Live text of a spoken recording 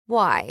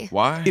Why?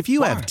 Why? If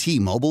you have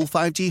T-Mobile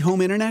 5G home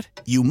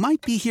internet, you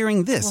might be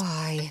hearing this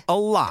Why? a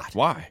lot.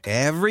 Why?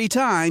 Every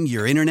time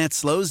your internet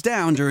slows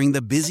down during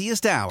the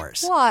busiest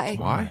hours. Why?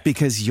 Why?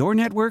 Because your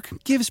network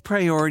gives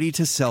priority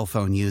to cell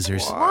phone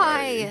users.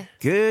 Why?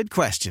 Good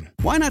question.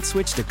 Why not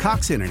switch to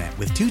Cox Internet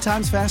with 2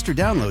 times faster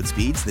download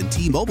speeds than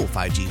T-Mobile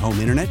 5G home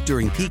internet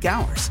during peak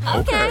hours?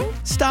 Okay.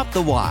 Stop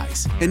the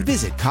whys and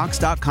visit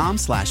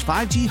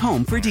cox.com/5G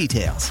home for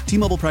details.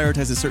 T-Mobile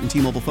prioritizes certain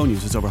T-Mobile phone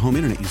users over home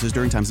internet users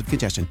during times of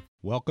congestion.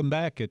 Welcome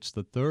back. It's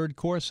the third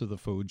course of the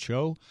food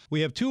show.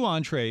 We have 2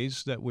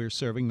 entrees that we're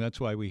serving. That's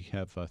why we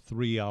have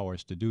 3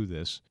 hours to do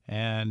this.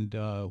 And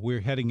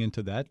we're heading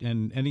into that.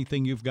 And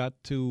anything you've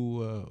got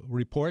to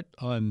report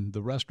on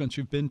the restaurants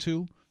you've been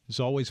to is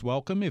always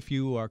welcome. If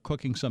you are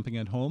cooking something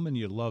at home and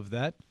you love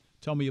that,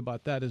 tell me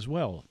about that as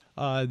well.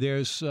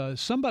 There's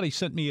somebody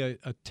sent me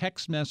a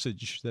text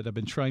message that I've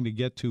been trying to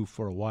get to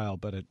for a while,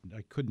 but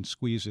I couldn't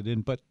squeeze it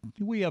in. But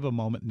we have a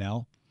moment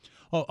now.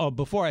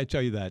 Before I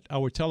tell you that,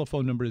 our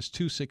telephone number is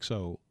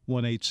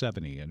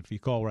 260-1870. And if you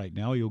call right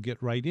now, you'll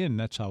get right in.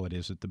 That's how it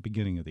is at the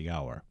beginning of the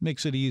hour.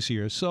 Makes it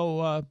easier.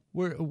 So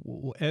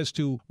as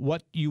to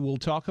what you will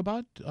talk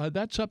about,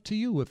 that's up to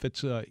you. If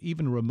it's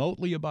even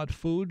remotely about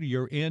food,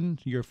 you're in,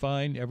 you're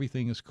fine,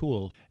 everything is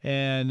cool.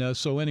 And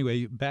so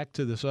anyway, back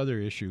to this other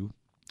issue.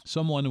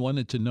 Someone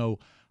wanted to know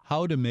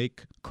how to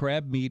make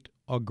crab meat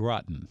au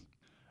gratin.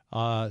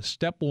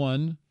 Step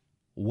 1,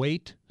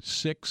 wait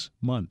 6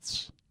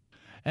 months.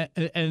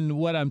 And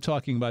what I'm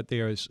talking about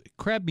there is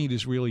crab meat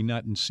is really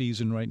not in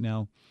season right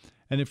now.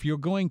 And if you're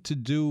going to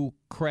do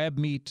crab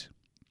meat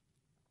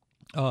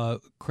au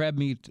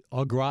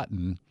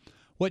gratin,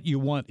 what you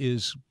want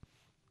is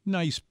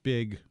nice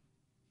big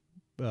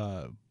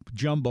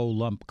jumbo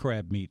lump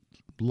crab meat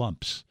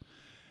lumps.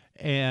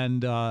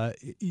 And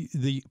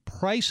the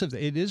price of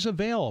it is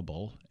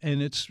available,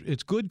 and it's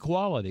good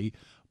quality,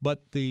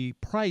 but the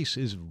price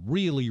is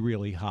really,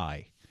 really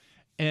high.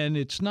 And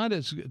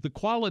the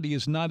quality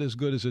is not as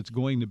good as it's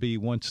going to be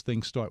once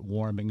things start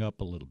warming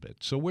up a little bit.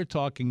 So we're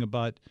talking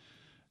about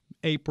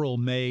April,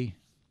 May.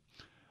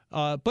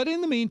 But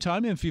in the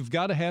meantime, if you've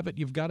got to have it,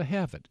 you've got to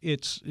have it.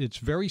 It's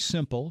very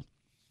simple.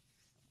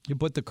 You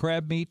put the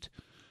crab meat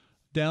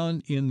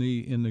down in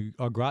the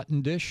au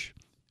gratin dish,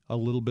 a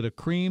little bit of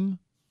cream,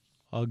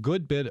 a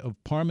good bit of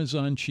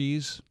Parmesan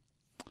cheese,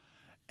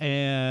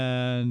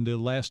 and the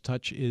last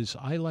touch is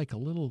I like a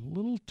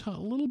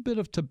little bit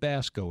of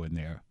Tabasco in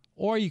there.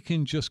 Or you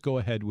can just go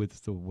ahead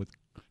with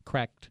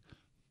cracked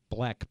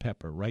black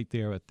pepper right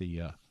there at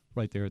the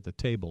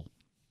table,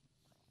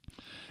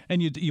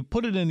 and you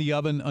put it in the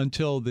oven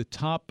until the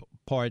top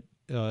part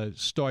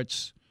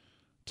starts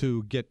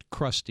to get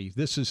crusty.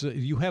 This is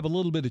you have a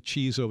little bit of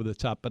cheese over the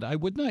top, but I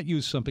would not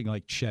use something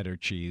like cheddar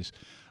cheese.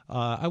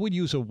 I would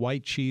use a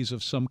white cheese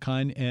of some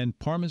kind, and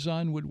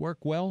Parmesan would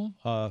work well.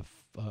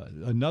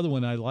 Another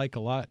one I like a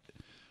lot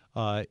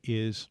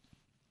is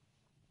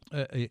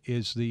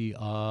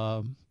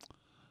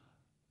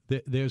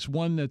there's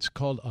one that's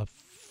called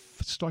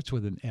starts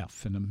with an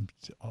F, and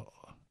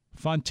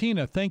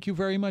Fontina. Thank you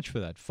very much for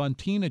that.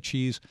 Fontina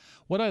cheese.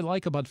 What I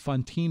like about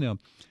Fontina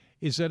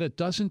is that it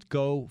doesn't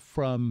go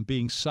from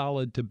being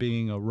solid to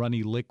being a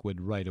runny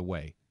liquid right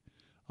away.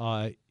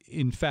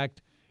 In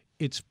fact,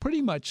 it's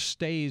pretty much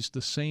stays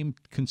the same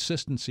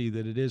consistency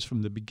that it is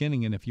from the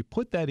beginning. And if you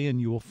put that in,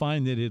 you will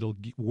find that it'll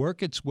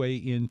work its way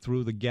in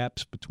through the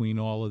gaps between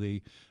all of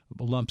the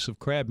lumps of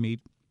crab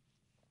meat.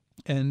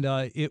 And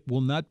it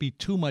will not be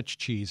too much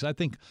cheese. I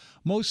think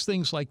most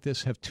things like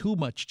this have too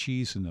much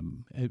cheese in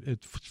them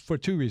for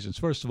 2 reasons.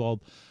 First of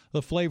all,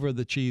 the flavor of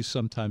the cheese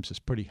sometimes is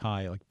pretty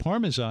high. Like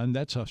Parmesan,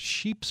 that's a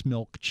sheep's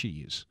milk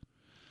cheese.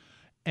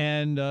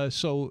 And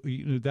so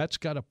that's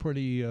got a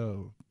pretty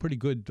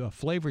good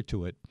flavor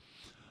to it.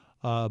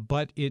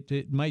 But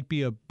it might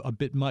be a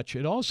bit much.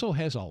 It also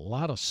has a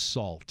lot of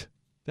salt.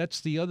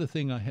 That's the other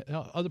thing.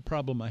 Other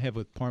problem I have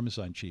with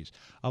Parmesan cheese.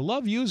 I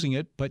love using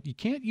it, but you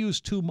can't use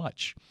too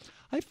much.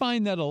 I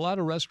find that a lot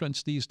of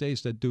restaurants these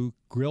days that do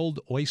grilled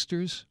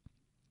oysters,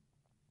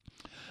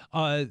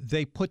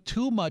 they put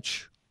too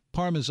much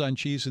Parmesan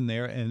cheese in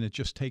there, and it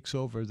just takes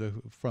over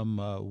from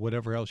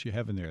whatever else you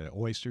have in there, the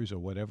oysters or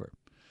whatever.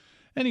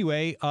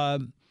 Anyway,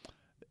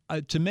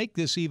 to make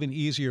this even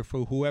easier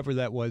for whoever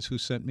that was who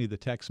sent me the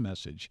text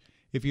message,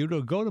 if you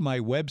go to my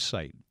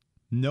website,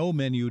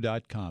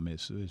 nomenu.com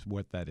is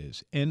what that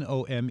is,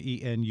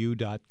 nomenu.com.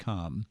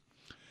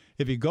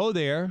 If you go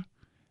there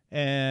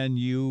and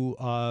you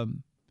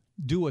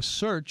do a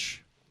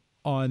search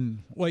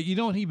on, well, you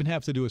don't even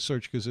have to do a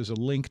search because there's a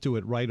link to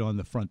it right on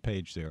the front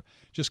page there.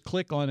 Just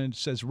click on it, it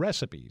says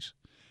recipes,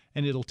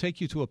 and it'll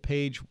take you to a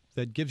page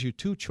that gives you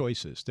 2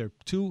 choices. There are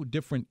 2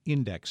 different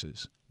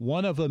indexes.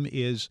 One of them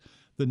is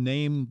the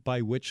name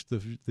by which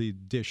the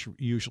dish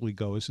usually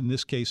goes. In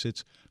this case,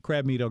 it's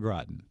crab meat au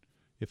gratin.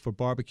 If for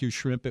barbecue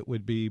shrimp, it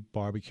would be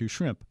barbecue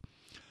shrimp.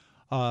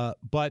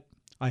 But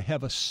I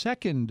have a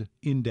second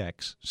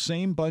index,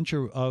 same bunch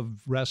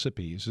of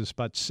recipes. There's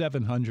about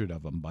 700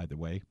 of them, by the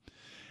way.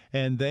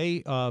 And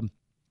they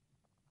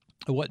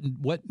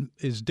What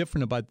is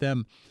different about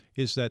them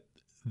is that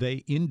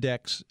they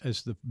index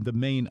as the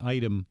main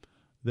item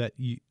that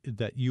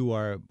you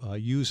are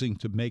using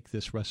to make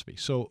this recipe.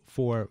 So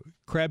for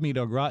crab meat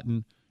au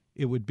gratin,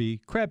 it would be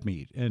crab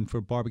meat, and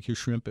for barbecue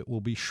shrimp, it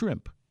will be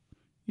shrimp.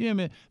 Yeah,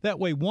 man. That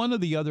way, one or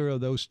the other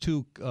of those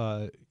two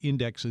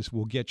indexes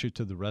will get you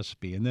to the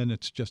recipe, and then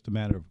it's just a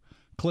matter of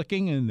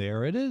clicking, and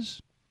there it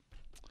is.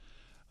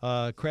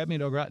 Crab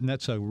meat au gratin,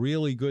 that's a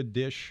really good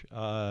dish.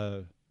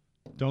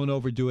 Don't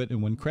overdo it,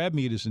 and when crab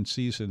meat is in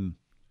season,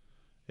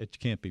 it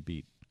can't be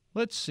beat.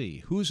 Let's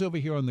see. Who's over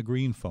here on the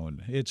green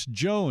phone? It's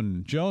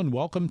Joan. Joan,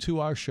 welcome to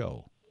our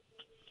show.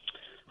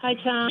 Hi,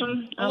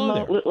 Tom.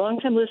 Hello I'm a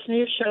long-time listener to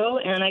your show,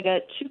 and I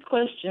got two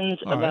questions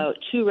about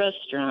two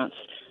restaurants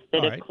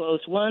that have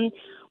closed. One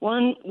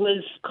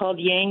was called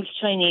Yang's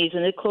Chinese,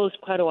 and it closed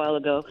quite a while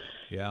ago.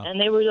 Yeah.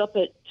 And they were up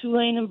at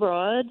Tulane and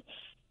Broad,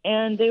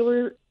 and it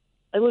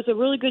was a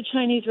really good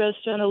Chinese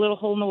restaurant, a little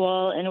hole in the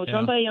wall, and it was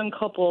run by a young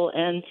couple,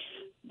 and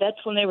that's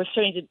when they were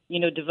starting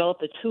to, develop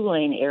the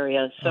Tulane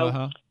area.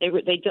 So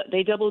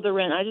they doubled the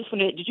rent. I just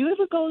wondered, did you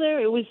ever go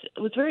there? It was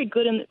very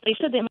good, and they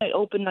said they might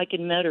open like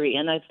in Metairie,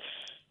 and I've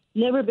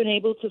never been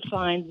able to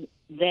find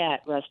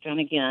that restaurant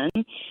again.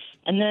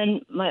 And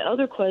then my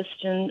other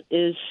question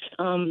is,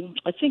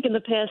 I think in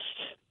the past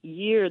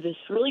year, this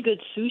really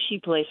good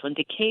sushi place in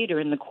Decatur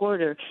in the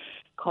Quarter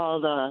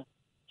called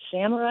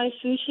Samurai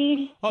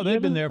Sushi. Oh,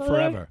 they've been there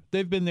forever.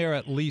 They've been there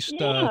at least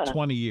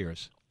 20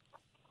 years.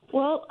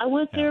 Well, I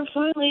went there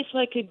finally so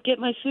I could get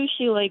my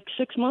sushi like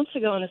 6 months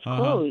ago, and it's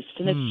closed.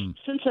 And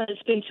since then,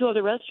 it's been two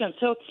other restaurants.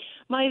 So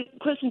my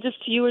question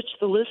just to you or to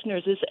the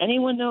listeners is,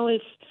 anyone know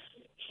if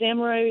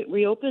Samurai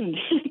reopened?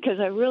 Because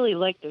I really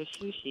like their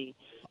sushi.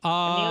 And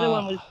the other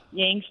one was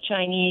Yang's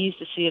Chinese,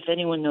 to see if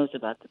anyone knows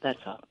about that. That's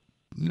all.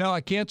 No,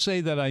 I can't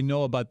say that I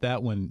know about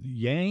that one.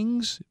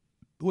 Yang's?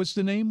 What's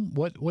the name?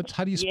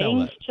 How do you spell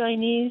Yang's that?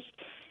 Chinese,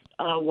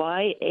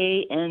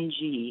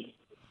 Y-A-N-G.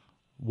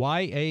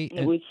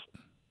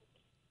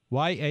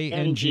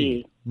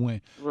 Y-A-N-G.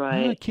 Right.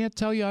 I can't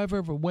tell you I've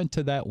ever went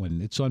to that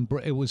one.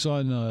 It was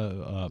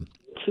on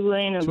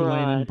Tulane and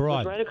Broad. Broad. It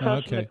was right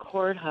across from the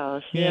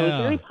courthouse. Yeah, it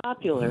was very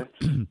popular.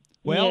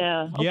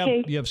 Well,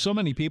 you have so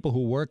many people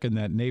who work in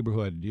that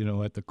neighborhood,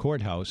 at the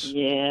courthouse.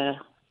 Yeah,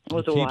 it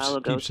was a while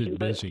ago. Keeps it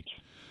busy.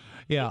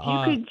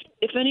 Yeah.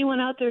 If anyone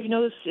out there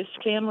knows if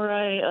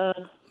Samurai,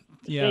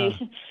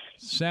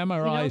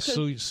 Samurai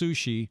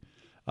Sushi.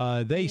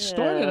 They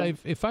started,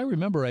 if I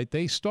remember right,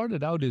 they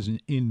started out in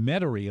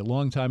Metairie a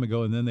long time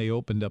ago, and then they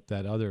opened up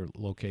that other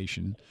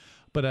location.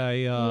 But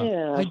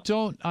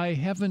I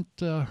haven't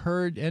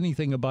heard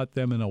anything about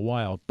them in a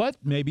while. But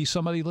maybe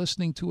somebody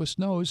listening to us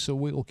knows, so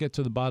we'll get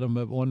to the bottom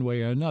of it one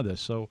way or another.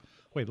 So,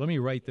 wait, let me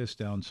write this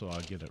down so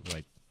I'll get it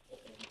right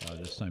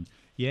this time.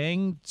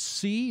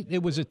 Yangtze,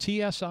 it was a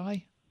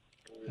TSI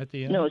at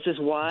the end? No, it says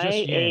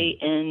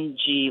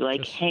Y-A-N-G,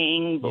 like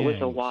hang, but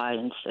with a Y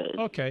instead.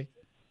 Okay.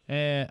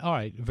 All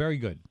right, very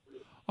good.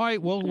 All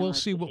right, well, we'll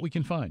see what we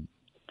can find.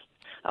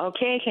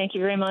 Okay, thank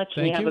you very much,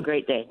 and you have a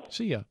great day.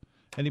 See ya.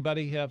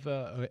 Anybody have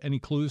any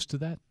clues to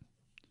that?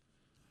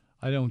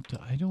 I don't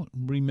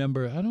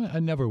remember. I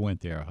never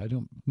went there.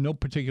 No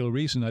particular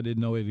reason I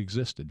didn't know it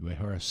existed.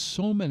 There are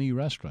so many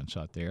restaurants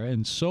out there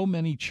and so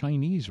many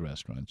Chinese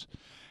restaurants.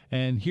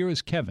 And here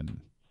is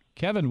Kevin.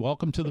 Kevin,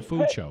 welcome to the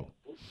Food Show.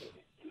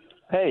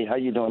 Hey, how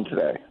you doing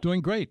today?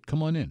 Doing great.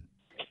 Come on in.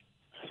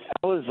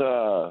 I was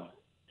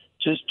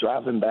just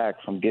driving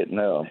back from getting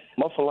a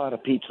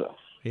muffalata pizza.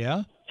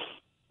 Yeah?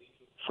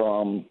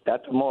 From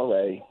Dr.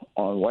 Morey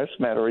on West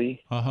Metairie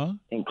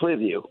in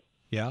Clearview.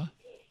 Yeah.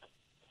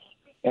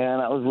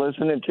 And I was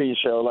listening to your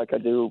show like I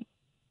do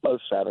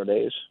most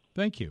Saturdays.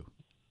 Thank you.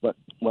 But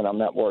when I'm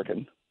not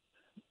working.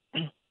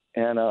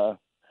 And I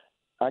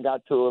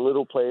got to a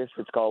little place.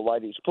 It's called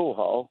Whitey's Pool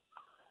Hall.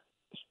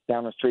 It's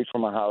down the street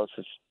from my house.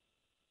 It's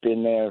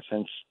been there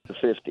since the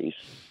 50s.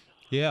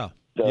 Yeah.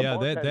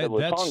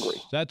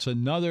 That's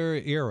another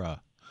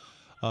era.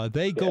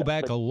 They go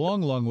back a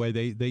long, long way.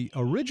 They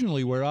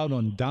originally were out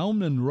on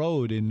Downman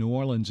Road in New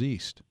Orleans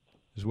East,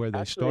 is where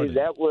they started.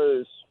 That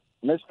was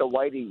Mr.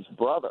 Whitey's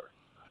brother.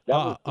 That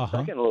was the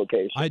second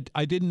location.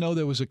 I didn't know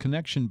there was a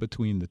connection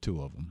between the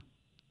two of them.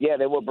 Yeah,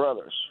 they were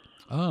brothers.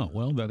 Oh,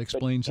 well, that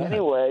explains that.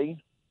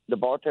 Anyway, the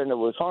bartender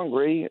was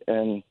hungry,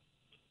 and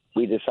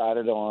we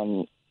decided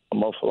on a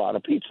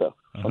muffalata pizza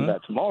from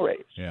Dr.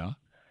 Morey's. Yeah.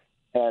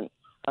 And,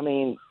 I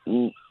mean,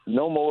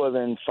 no more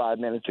than 5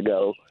 minutes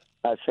ago,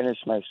 I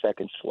finished my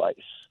second slice.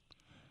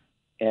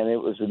 And it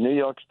was a New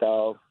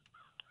York-style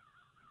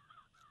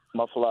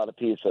muffalata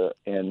pizza,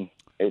 and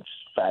it's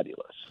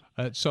fabulous.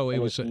 So it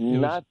was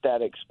not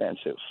that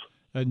expensive.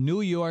 A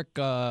New York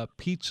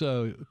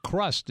pizza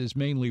crust is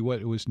mainly what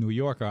it was New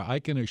Yorker. I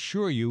can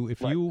assure you,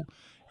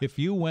 if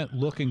you went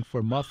looking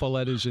for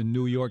muffalettas in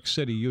New York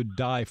City, you'd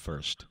die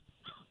first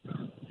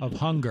of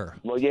hunger.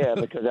 Well, yeah,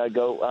 because I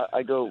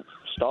go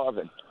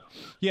starving.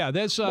 Yeah,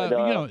 there's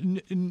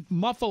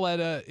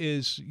muffaletta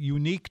is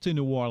unique to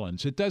New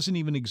Orleans. It doesn't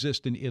even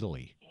exist in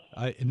Italy.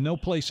 No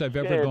place I've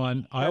ever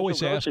gone. I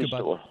always ask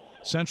about.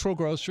 Central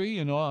Grocery,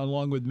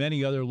 along with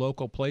many other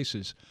local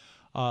places.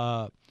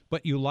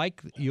 But you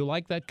like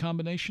that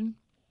combination?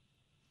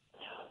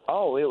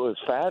 Oh, it was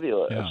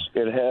fabulous. Yeah.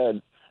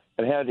 It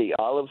had the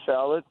olive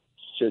salad,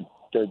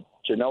 the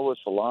Genoa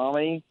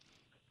salami,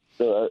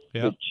 the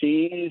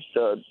cheese,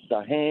 the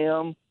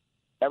ham,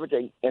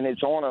 everything, and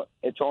it's on a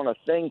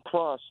thin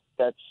crust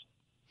that's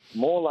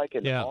more like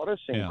an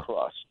artisan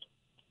crust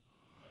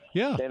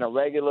than a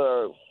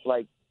regular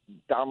like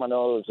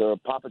Domino's or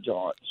Papa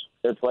John's.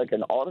 It's like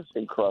an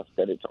artisan crust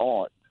that it's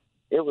on.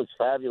 It was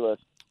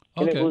fabulous,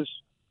 and it was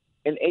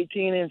an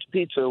 18-inch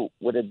pizza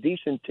with a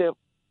decent tip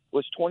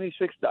was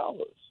 $26.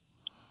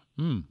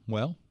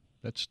 Well,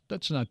 that's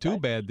not too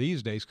bad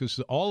these days because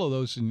all of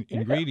those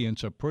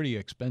ingredients are pretty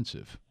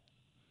expensive.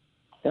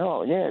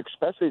 Oh, yeah,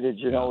 especially the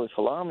Genoa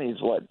salami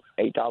is, what,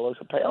 $8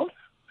 a pound?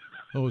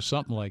 Oh,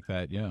 something like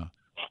that, yeah.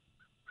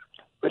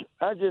 But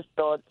I just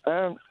thought,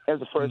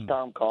 as a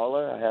first-time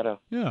caller, I had to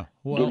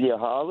give you a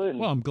holler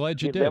and I'm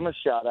glad you give did. them a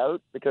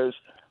shout-out because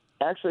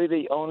actually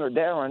the owner,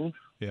 Darren,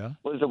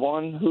 was the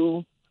one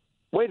who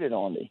waited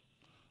on me.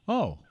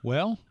 Oh,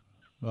 well,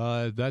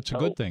 that's a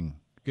good thing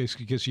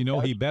because he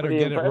better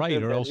pretty get it right or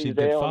impressive else that he'd he's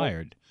get there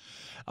fired.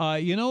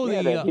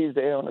 that he's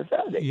there on a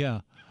Saturday.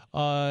 Yeah.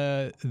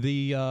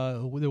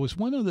 There was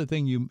one other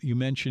thing you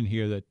mentioned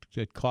here that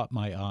caught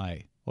my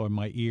eye or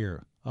my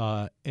ear,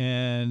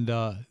 and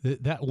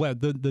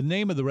the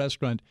name of the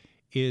restaurant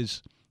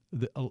is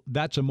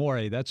That's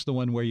Amore. That's the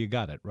one where you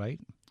got it, right?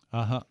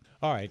 All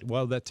right.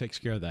 Well, that takes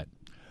care of that.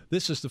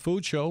 This is the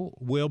Food Show.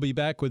 We'll be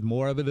back with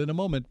more of it in a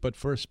moment, but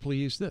first,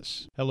 please,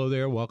 this. Hello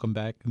there. Welcome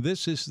back.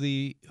 This is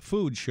the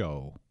Food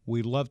Show.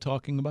 We love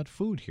talking about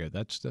food here.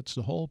 That's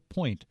the whole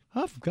point.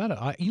 I've got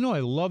I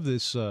love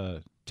this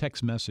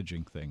text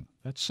messaging thing.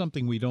 That's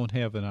something we don't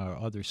have in our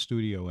other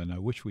studio, and I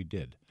wish we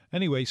did.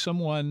 Anyway,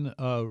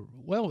 a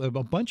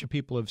bunch of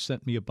people have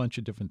sent me a bunch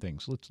of different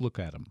things. Let's look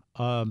at them.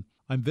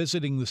 I'm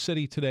visiting the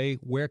city today.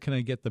 Where can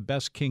I get the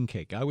best king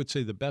cake? I would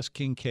say the best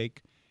king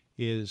cake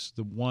is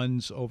the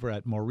ones over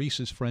at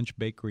Maurice's French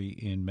Bakery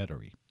in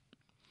Metairie.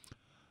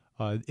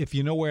 If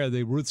you know where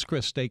the Ruth's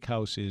Chris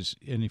Steakhouse is,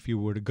 and if you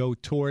were to go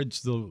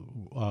towards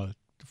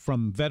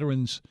from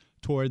Veterans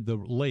toward the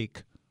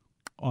lake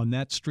on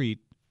that street,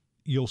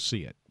 you'll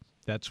see it.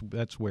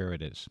 That's where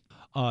it is.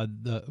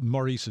 The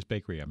Maurice's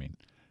Bakery, I mean.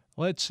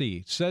 Let's see.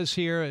 It says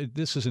here,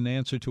 this is an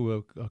answer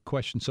to a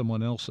question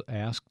someone else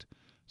asked.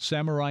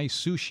 Samurai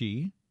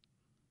Sushi.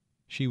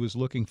 She was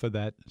looking for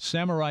that.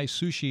 Samurai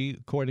Sushi,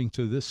 according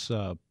to this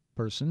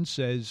person,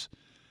 says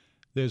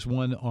there's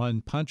one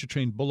on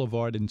Pontchartrain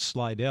Boulevard in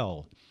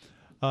Slidell.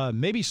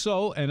 Maybe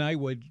so, and I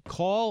would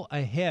call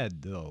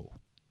ahead, though.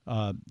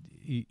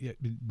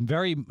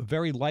 Very,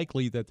 very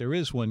likely that there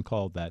is one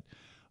called that.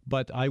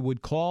 But I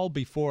would call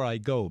before I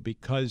go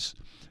because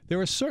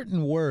there are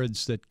certain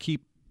words that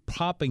keep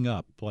popping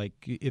up. Like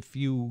if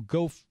you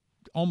go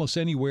almost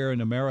anywhere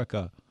in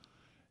America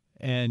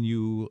and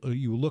you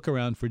look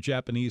around for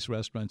Japanese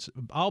restaurants,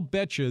 I'll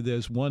bet you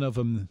there's one of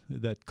them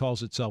that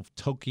calls itself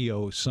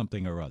Tokyo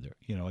something or other.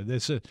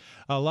 There's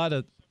a lot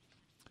of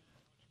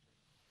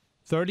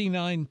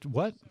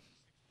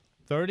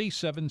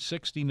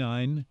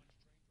 3769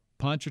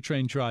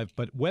 Pontchartrain Drive.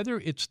 But whether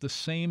it's the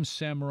same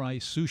Samurai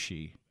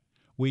Sushi,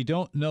 we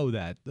don't know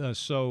that.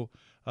 So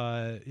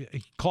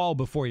call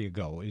before you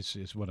go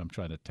is what I'm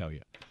trying to tell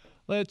you.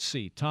 Let's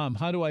see. Tom,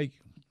 how do I...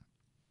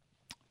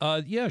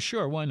 yeah,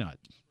 sure. Why not?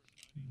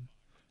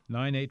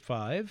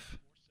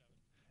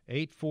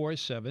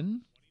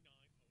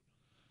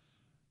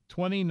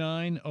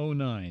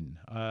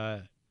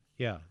 985-847-2909.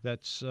 Yeah,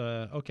 that's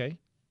okay.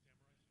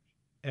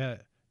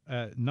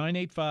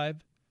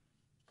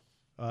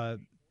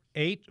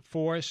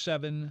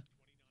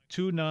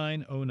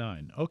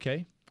 985-847-2909.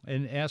 Okay.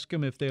 And ask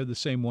them if they're the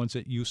same ones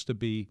that used to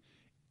be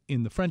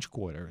in the French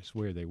Quarter,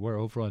 where they were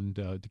over on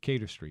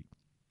Decatur Street.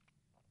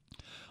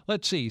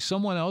 Let's see.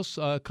 Someone else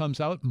comes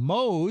out.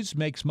 Moe's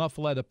makes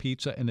muffaletta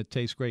pizza, and it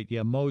tastes great.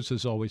 Yeah, Moe's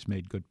has always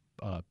made good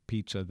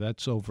pizza.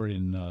 That's over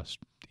in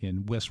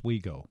West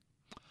Wego.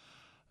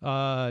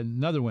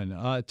 Another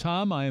one.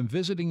 Tom, I am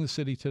visiting the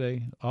city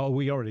today. Oh,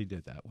 we already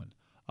did that one.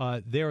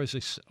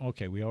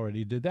 Okay, we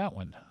already did that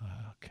one.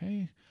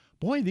 Okay.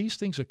 Boy, these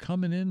things are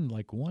coming in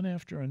like one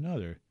after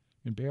another.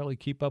 You can barely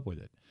keep up with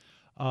it.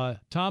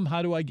 Tom,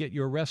 how do I get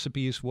your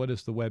recipes? What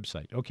is the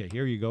website? Okay,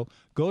 here you go.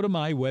 Go to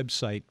my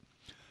website.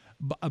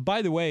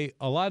 By the way,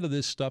 a lot of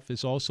this stuff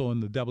is also on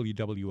the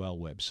WWL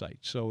website,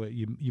 so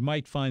you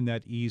might find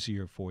that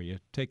easier for you.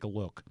 Take a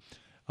look.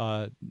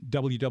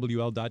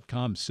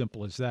 WWL.com,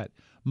 simple as that.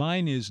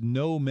 Mine is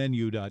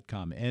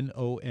nomenu.com, NOMENU.com,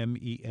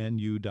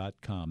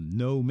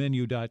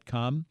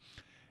 nomenu.com.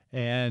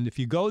 And if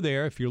you go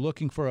there, if you're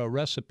looking for a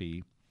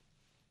recipe,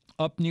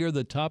 up near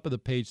the top of the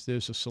page,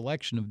 there's a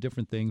selection of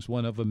different things.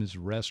 One of them is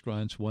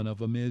restaurants. One of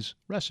them is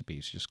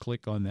recipes. Just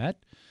click on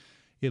that.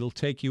 It'll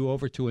take you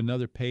over to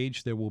another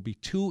page. There will be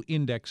two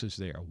indexes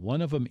there.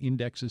 One of them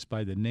indexes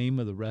by the name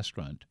of the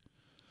restaurant,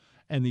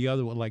 and the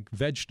other one like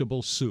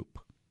vegetable soup.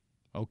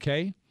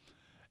 Okay?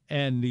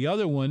 And the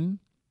other one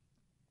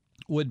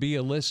would be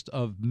a list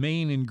of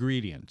main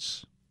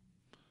ingredients.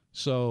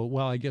 So,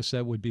 well, I guess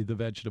that would be the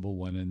vegetable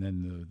one, and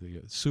then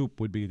the soup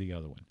would be the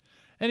other one.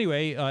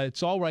 Anyway,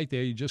 it's all right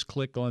there. You just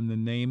click on the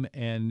name,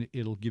 and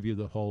it'll give you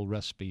the whole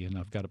recipe, and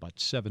I've got about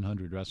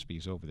 700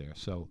 recipes over there.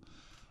 So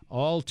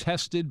all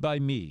tested by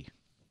me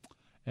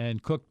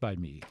and cooked by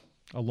me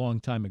a long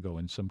time ago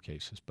in some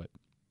cases. But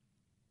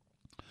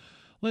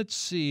let's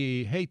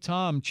see. Hey,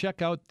 Tom,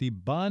 check out the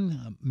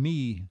Banh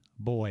Mi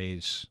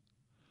Boys.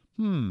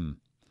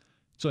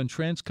 It's on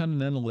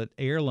Transcontinental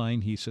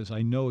Airline. He says,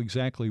 I know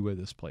exactly where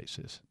this place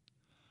is.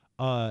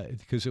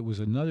 Because it was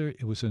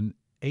an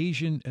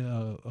Asian,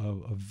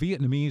 a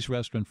Vietnamese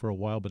restaurant for a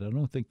while, but I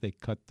don't think they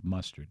cut the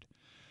mustard.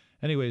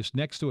 Anyways,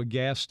 next to a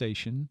gas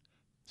station.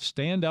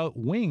 Standout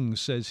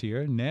Wings says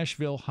here,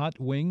 Nashville hot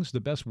wings, the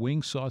best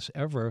wing sauce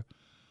ever.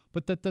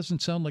 But that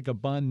doesn't sound like a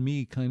banh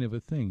mi kind of a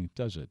thing,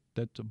 does it?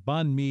 That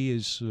banh mi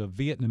is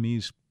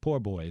Vietnamese poor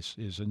boys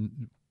is a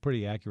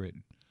pretty accurate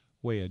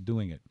way of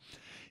doing it.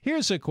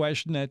 Here's a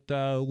question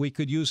that we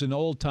could use an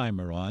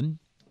old-timer on.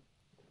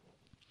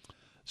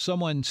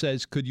 Someone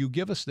says, could you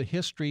give us the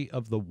history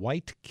of the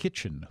White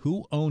Kitchen?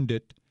 Who owned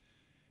it?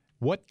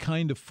 What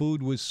kind of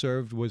food was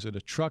served? Was it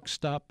a truck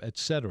stop,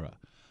 etc.?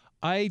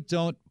 I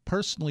don't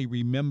personally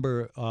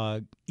remember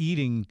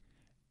eating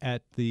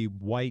at the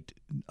White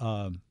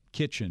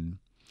Kitchen.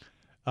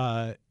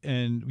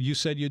 And you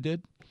said you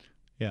did?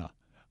 Yeah.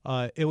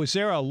 It was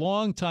there a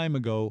long time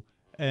ago,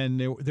 and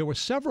there were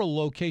several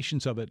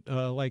locations of it,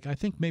 like I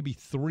think maybe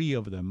 3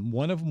 of them.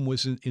 One of them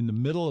was in the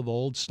middle of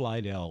Old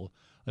Slidell.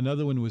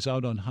 Another one was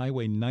out on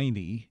Highway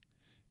 90,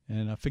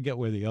 and I forget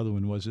where the other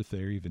one was, if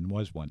there even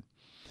was one.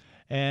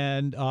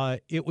 And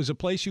it was a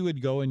place you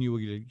would go, and you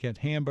would get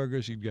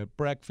hamburgers, you'd get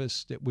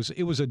breakfast. It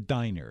was a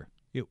diner.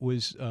 It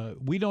was.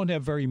 We don't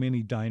have very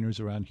many diners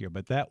around here,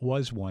 but that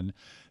was one.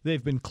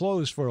 They've been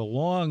closed for a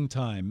long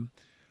time,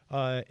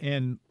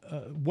 and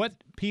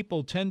what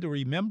people tend to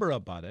remember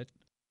about it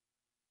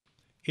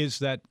is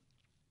that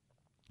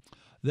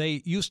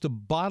they used to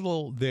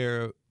bottle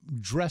their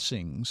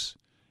dressings,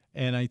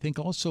 and I think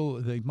also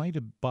they might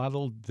have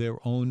bottled their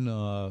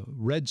own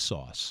red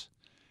sauce.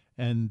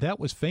 And that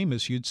was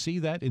famous. You'd see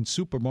that in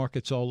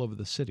supermarkets all over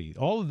the city.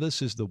 All of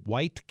this is the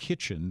White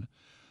Kitchen.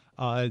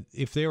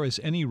 If there is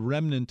any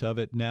remnant of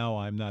it now,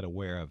 I'm not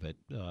aware of it.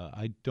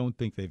 I don't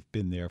think they've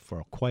been there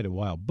for quite a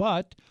while.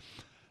 But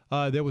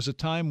there was a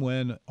time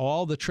when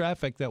all the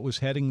traffic that was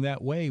heading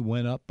that way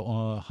went up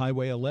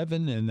Highway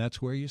 11, and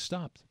that's where you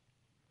stopped.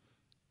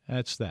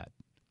 That's that.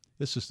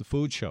 This is the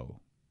Food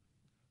Show.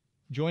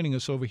 Joining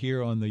us over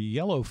here on the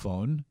yellow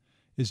phone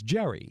is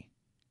Jerry.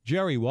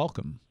 Jerry,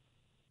 welcome.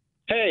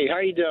 Hey, how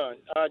you doing?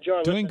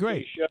 Joe, doing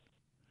great.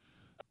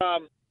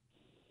 I'm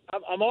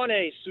on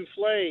a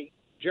souffle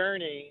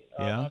journey.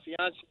 Yeah. My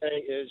fiance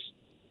is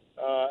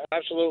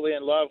absolutely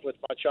in love with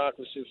my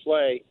chocolate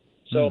souffle,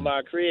 so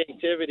my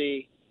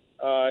creativity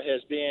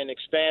has been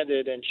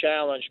expanded and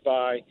challenged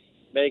by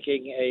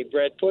making a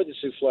bread pudding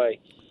souffle.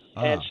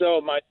 And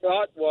so my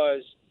thought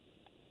was,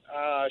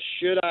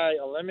 should I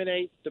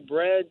eliminate the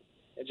bread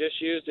and just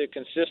use the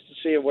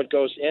consistency of what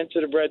goes into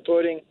the bread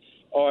pudding,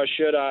 or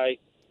should I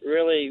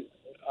really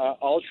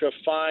ultra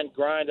fine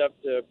grind up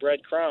the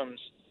breadcrumbs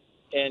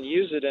and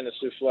use it in a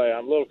souffle?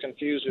 I'm a little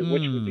confused with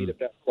which would be the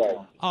best way.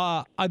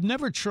 I've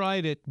never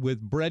tried it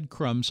with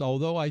breadcrumbs,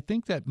 although I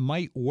think that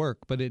might work,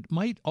 but it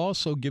might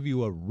also give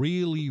you a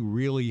really,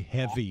 really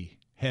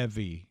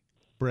heavy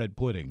bread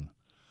pudding.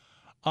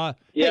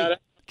 Yeah,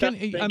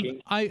 hey,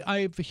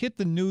 I've hit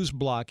the news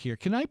block here.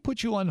 Can I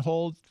put you on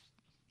hold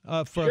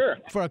Sure.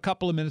 for a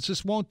couple of minutes?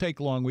 This won't take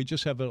long. We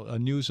just have a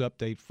news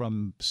update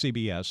from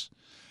CBS.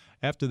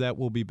 After that,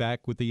 we'll be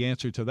back with the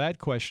answer to that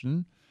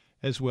question,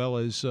 as well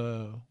as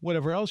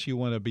whatever else you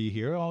want to be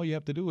here. All you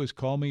have to do is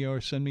call me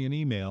or send me an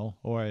email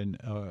or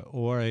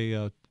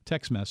a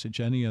text message,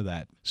 any of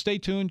that. Stay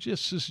tuned.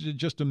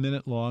 Just a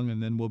minute long,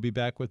 and then we'll be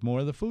back with more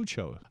of the Food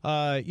Show.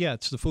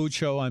 It's the Food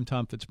Show. I'm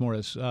Tom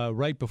Fitzmaurice.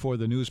 Right before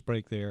the news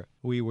break there,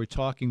 we were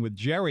talking with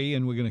Jerry,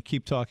 and we're going to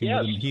keep talking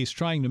with him. He's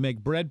trying to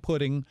make bread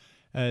pudding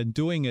and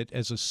doing it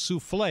as a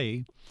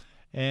souffle.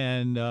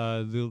 And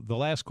the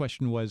last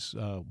question was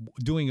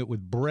doing it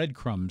with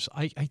breadcrumbs.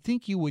 I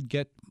think you would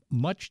get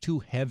much too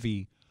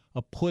heavy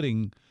a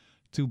pudding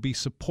to be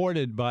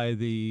supported by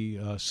the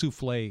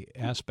souffle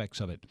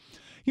aspects of it.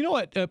 You know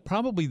what?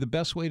 Probably the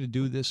best way to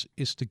do this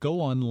is to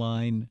go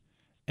online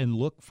and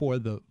look for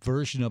the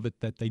version of it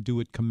that they do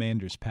at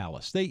Commander's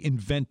Palace. They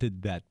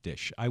invented that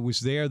dish. I was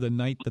there the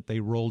night that they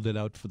rolled it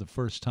out for the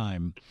first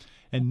time.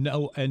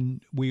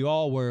 And we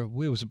all were.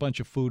 It was a bunch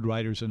of food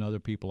writers and other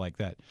people like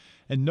that,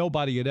 and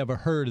nobody had ever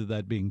heard of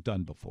that being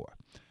done before.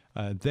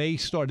 They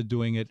started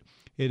doing it.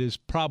 It is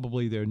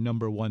probably their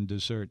number one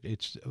dessert.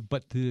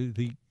 But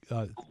the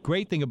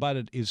great thing about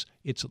it is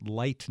its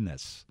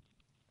lightness.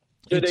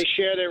 Do they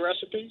share their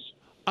recipes?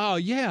 Oh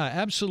yeah,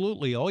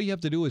 absolutely. All you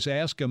have to do is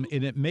ask them,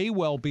 and it may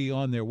well be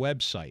on their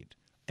website,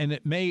 and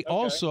it may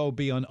also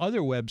be on other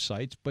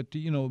websites. But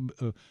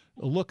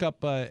look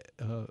up.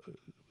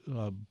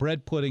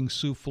 bread pudding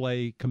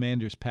souffle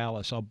Commander's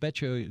Palace. I'll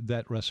bet you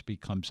that recipe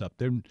comes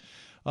up.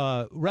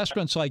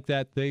 Restaurants like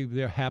that,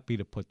 they're happy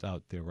to put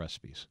out their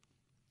recipes.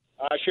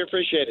 I sure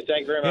appreciate it.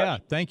 Thank you very much. Yeah,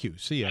 thank you.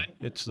 See ya.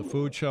 It's The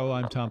Food Show.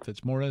 I'm Tom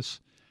Fitzmaurice,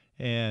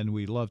 and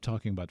we love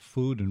talking about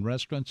food and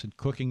restaurants and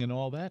cooking and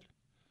all that.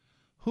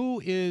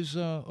 Who is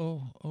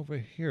over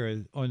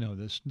here? Oh, no,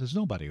 there's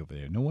nobody over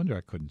there. No wonder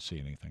I couldn't see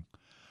anything.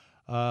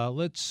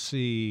 Let's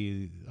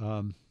see.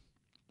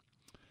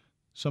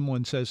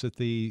 Someone says that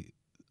the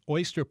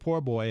oyster poor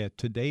boy at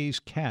Today's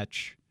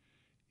Catch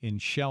in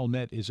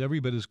Chalmette is every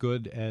bit as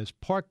good as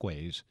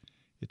Parkway's.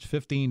 It's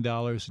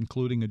 $15,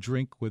 including a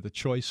drink with a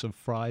choice of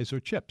fries or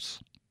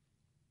chips.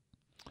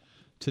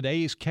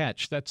 Today's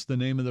Catch, that's the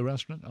name of the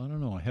restaurant? I don't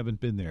know. I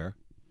haven't been there.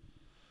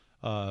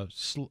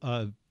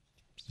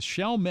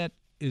 Chalmette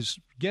is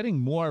getting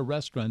more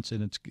restaurants,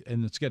 and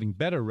it's getting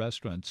better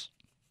restaurants,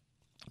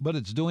 but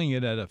it's doing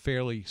it at a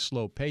fairly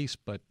slow pace.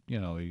 But,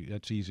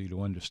 that's easy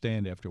to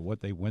understand after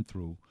what they went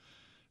through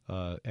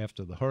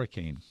after the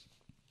hurricane.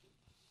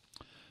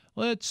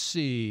 Let's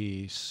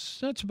see.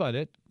 That's about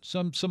it.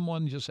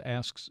 Someone just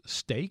asks,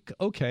 steak?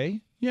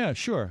 Okay. Yeah,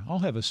 sure. I'll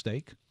have a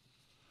steak.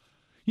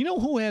 You know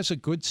who has a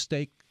good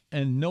steak,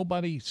 and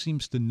nobody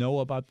seems to know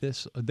about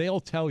this? They'll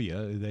tell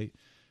you.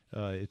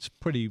 It's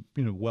pretty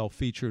well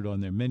featured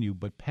on their menu,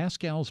 but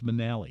Pascal's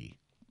Manali.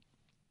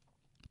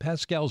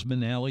 Pascal's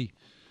Manali,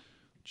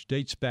 which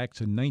dates back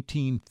to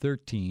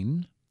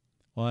 1913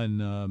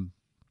 on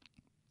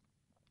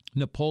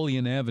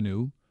Napoleon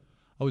Avenue.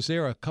 I was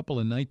there a couple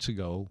of nights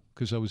ago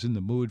because I was in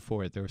the mood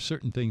for it. There are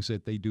certain things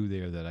that they do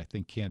there that I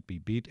think can't be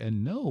beat.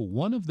 And no,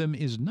 one of them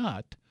is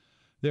not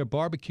their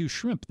barbecue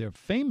shrimp. They're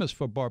famous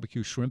for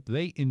barbecue shrimp.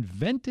 They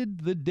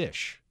invented the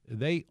dish.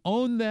 They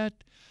own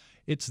that.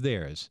 It's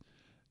theirs.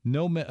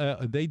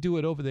 They do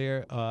it over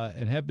there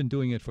and have been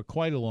doing it for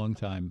quite a long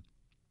time,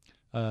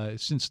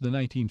 since the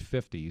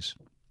 1950s.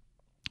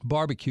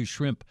 Barbecue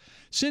shrimp.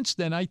 Since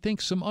then, I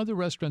think some other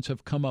restaurants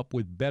have come up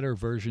with better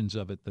versions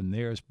of it than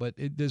theirs, but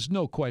there's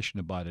no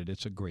question about it.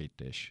 It's a great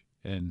dish,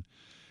 and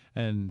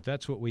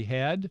that's what we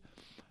had.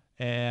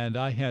 And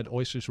I had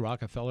oysters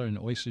Rockefeller and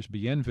oysters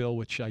Bienville,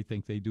 which I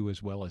think they do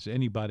as well as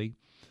anybody.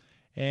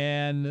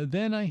 And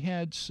then I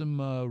had some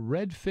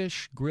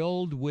redfish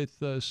grilled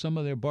with some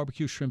of their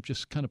barbecue shrimp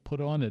just kind of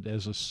put on it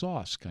as a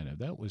sauce, kind of.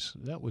 That was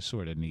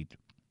sort of neat.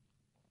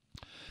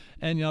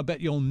 And I'll bet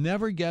you'll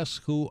never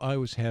guess who I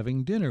was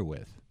having dinner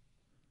with.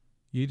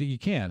 You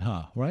can't,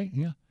 huh? Right?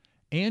 Yeah.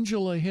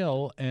 Angela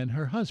Hill and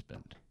her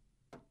husband.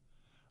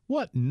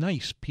 What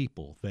nice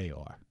people they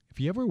are.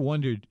 If you ever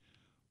wondered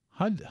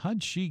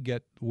how'd she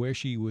get where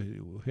she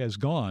has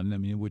gone, I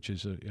mean, which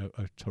is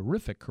a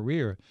terrific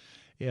career,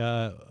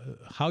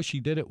 how she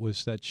did it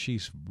was that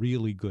she's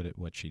really good at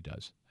what she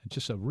does.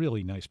 Just a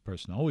really nice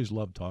person. I always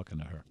loved talking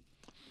to her.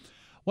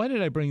 Why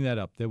did I bring that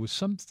up? There was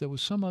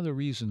some other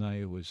reason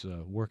I was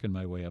working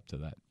my way up to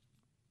that.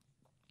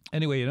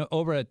 Anyway,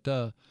 over at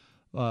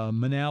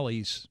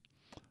Manali's,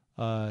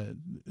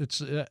 it's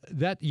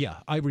that. Yeah,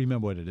 I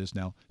remember what it is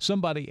now.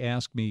 Somebody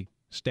asked me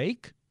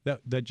steak.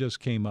 That just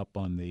came up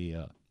on the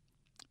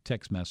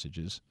text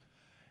messages,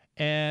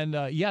 and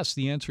yes,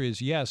 the answer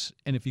is yes.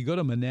 And if you go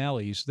to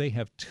Manali's, they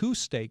have two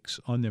steaks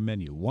on their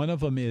menu. One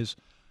of them is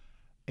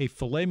a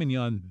filet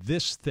mignon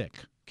this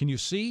thick. Can you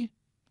see?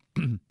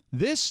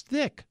 This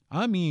thick.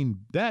 I mean,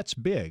 that's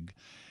big.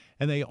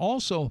 And they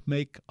also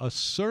make a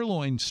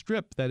sirloin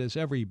strip that is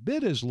every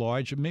bit as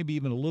large, maybe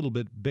even a little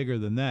bit bigger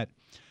than that.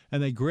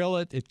 And they grill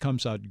it. It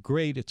comes out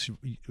great. It's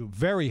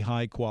very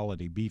high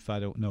quality beef. I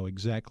don't know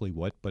exactly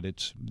what, but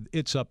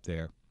it's up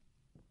there.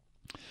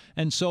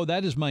 And so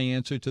that is my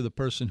answer to the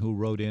person who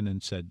wrote in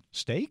and said,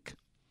 steak?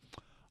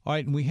 All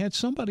right, and we had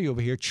somebody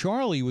over here.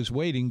 Charlie was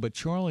waiting, but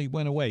Charlie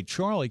went away.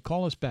 Charlie,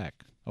 call us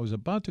back. I was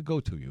about to go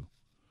to you.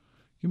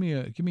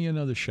 Give me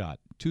another shot.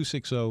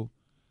 260-1870.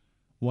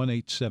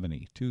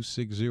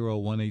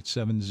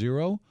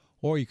 260-1870.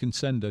 Or you can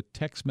send a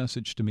text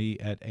message to me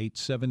at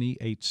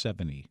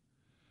 870-870.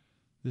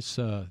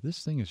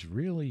 This thing is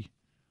really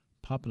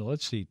popping.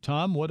 Let's see.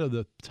 Tom, what are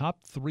the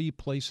top 3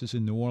 places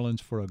in New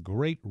Orleans for a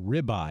great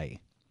ribeye?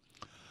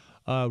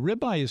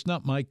 Ribeye is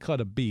not my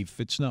cut of beef.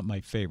 It's not my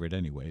favorite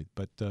anyway,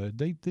 but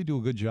they do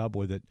a good job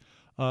with it.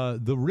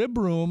 The Rib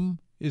Room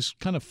is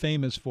kind of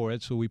famous for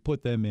it, so we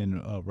put them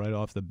in right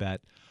off the bat.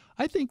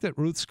 I think that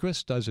Ruth's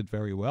Chris does it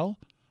very well.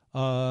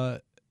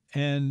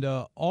 And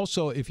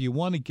also, if you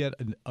want to get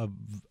an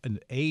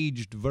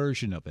aged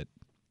version of it,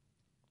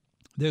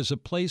 there's a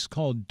place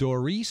called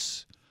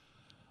Doris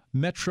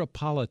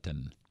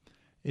Metropolitan.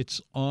 It's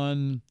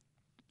on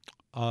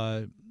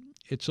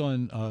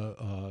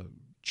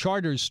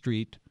Charters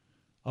Street,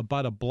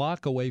 about a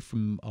block away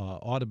from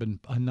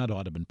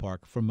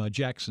from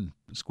Jackson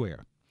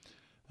Square.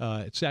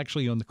 It's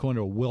actually on the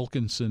corner of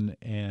Wilkinson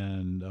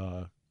and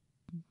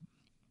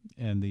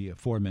the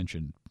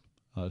aforementioned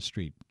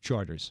street,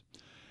 Charters.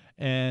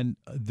 And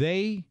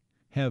they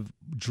have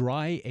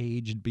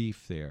dry-aged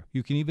beef there.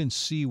 You can even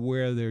see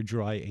where they're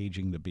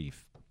dry-aging the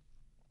beef.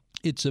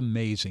 It's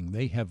amazing.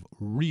 They have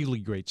really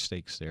great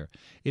steaks there.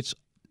 It's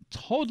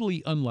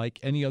totally unlike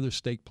any other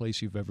steak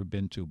place you've ever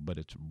been to, but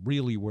it's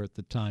really worth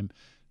the time.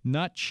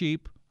 Not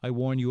cheap, I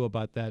warn you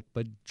about that,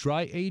 but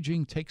dry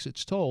aging takes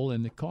its toll,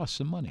 and it costs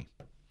some money.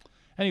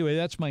 Anyway,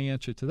 that's my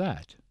answer to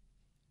that.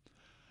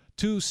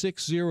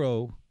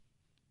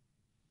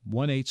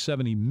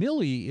 260-1870.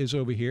 Millie is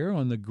over here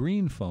on the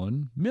green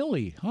phone.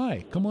 Millie,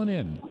 hi, come on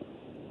in.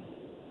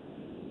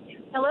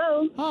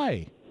 Hello.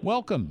 Hi,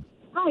 welcome.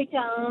 Hi,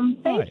 Tom.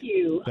 Thank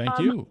you. Thank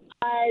you.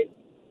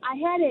 I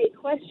had a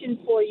question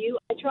for you.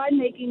 I tried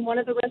making one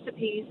of the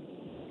recipes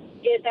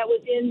that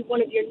was in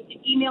one of your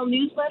email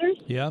newsletters.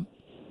 Yeah.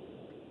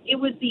 It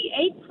was the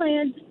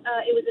eggplant.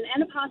 It was an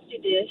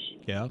antipasto dish.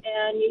 Yeah.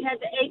 And you had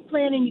the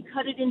eggplant, and you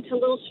cut it into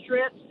little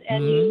strips,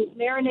 and you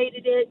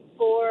marinated it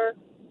for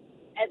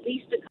at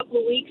least a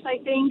couple of weeks, I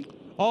think.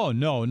 Oh,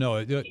 no.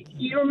 Do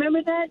you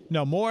remember that?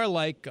 No, more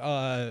like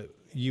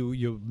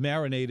you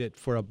marinate it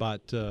for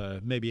about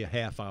maybe a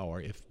half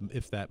hour,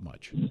 if that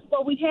much.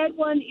 Well, we had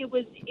one. It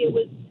was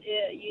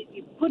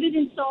you put it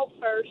in salt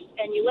first,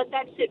 and you let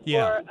that sit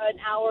for an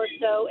hour or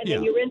so, and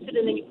then you rinse it,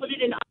 and then you put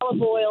it in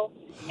olive oil.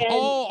 And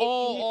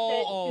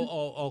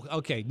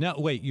okay. Now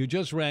wait, you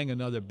just rang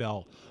another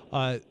bell.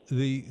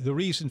 The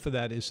reason for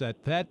that is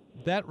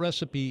that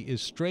recipe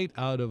is straight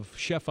out of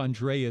Chef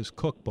Andrea's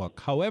cookbook.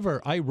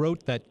 However, I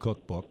wrote that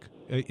cookbook.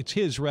 It's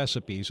his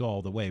recipes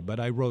all the way, but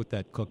I wrote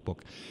that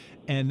cookbook.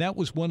 And that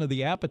was one of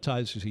the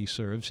appetizers he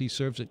serves. He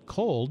serves it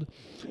cold,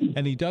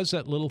 and he does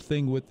that little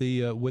thing with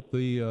the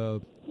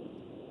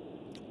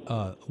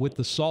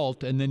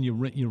salt, and then you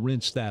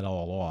rinse that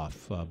all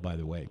off. By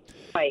the way,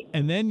 right.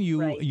 And then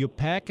you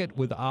pack it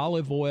with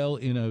olive oil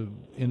in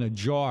a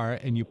jar,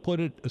 and you put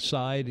it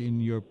aside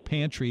in your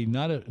pantry,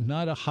 not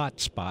a hot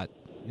spot,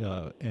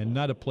 and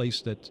not a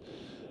place that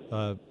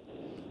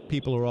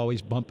people are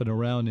always bumping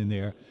around in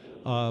there.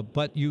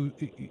 But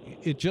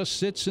it just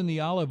sits in the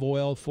olive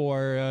oil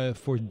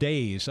for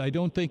days. I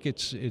don't think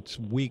it's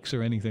weeks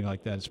or anything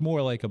like that. It's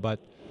more like about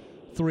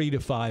 3 to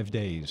 5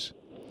 days,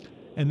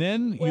 and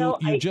then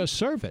you just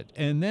serve it,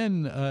 and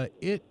then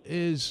it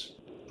is,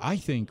 I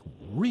think,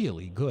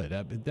 really good.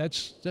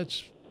 That's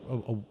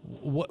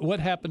what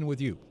happened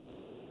with you.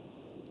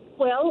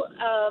 Well,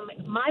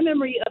 my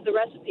memory of the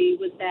recipe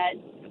was that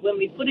when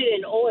we put it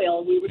in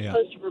oil, we were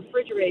supposed to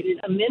refrigerate it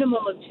a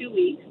minimum of 2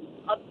 weeks.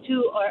 Up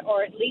to,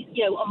 or at least,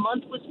 a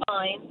month was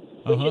fine,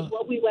 which is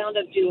what we wound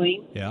up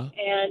doing. Yeah.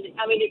 And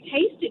I mean, it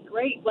tasted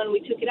great when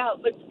we took it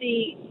out. But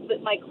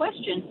my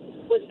question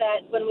was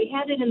that when we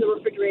had it in the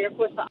refrigerator, of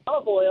course, the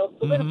olive oil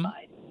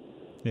solidified.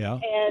 Yeah.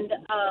 And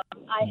I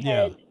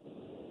had,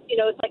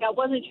 it's like I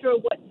wasn't sure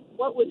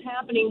what was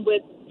happening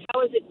with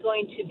how is it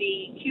going to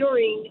be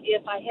curing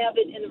if I have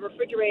it in the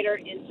refrigerator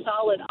in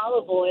solid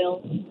olive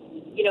oil,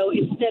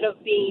 instead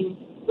of being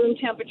room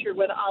temperature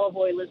where the olive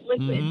oil is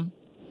liquid. Mm-hmm.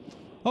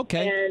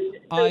 Okay, and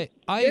so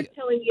you're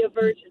telling me a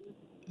version.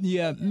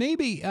 Yeah,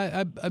 maybe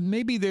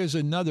maybe there's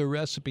another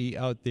recipe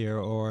out there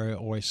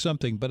or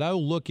something, but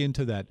I'll look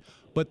into that.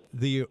 But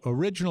the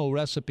original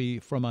recipe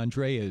from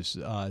Andrea's,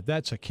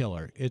 that's a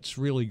killer. It's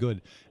really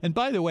good. And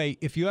by the way,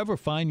 if you ever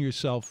find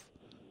yourself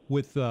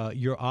with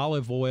your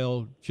olive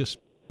oil just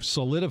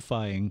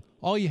solidifying,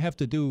 all you have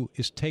to do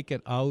is take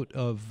it out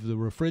of the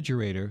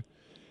refrigerator.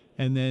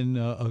 And then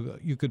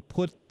you could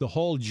put the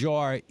whole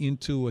jar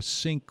into a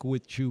sink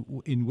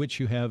in which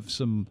you have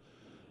some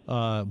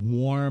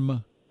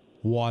warm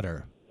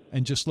water,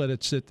 and just let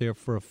it sit there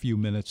for a few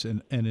minutes,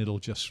 and it'll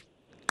just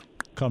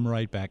come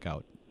right back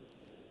out.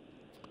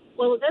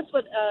 Well, that's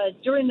what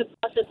during the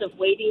process of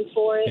waiting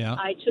for it,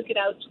 I took it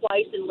out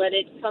twice and let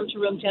it come to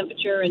room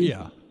temperature and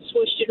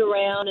swooshed it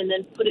around, and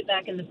then put it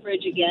back in the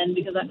fridge again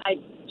because I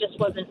just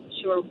wasn't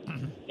sure.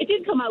 It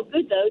did come out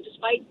good though,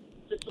 despite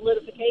the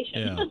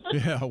solidification.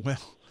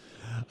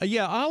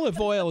 Olive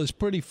oil is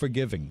pretty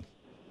forgiving.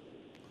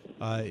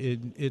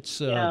 It's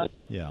Well,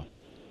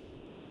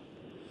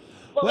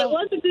 it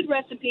was a good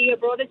recipe. I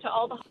brought it to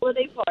all the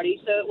holiday parties,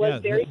 so it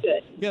was very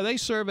good. Yeah, they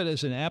serve it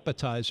as an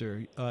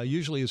appetizer,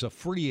 usually as a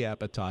free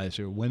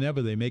appetizer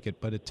whenever they make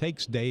it, but it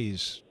takes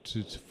days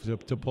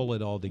to pull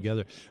it all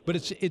together. But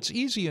it's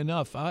easy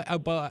enough.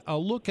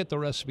 I'll look at the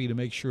recipe to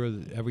make sure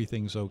that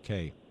everything's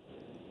okay.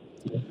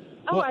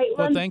 All right.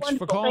 Well, thanks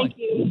for calling. Thank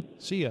you.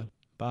 See ya.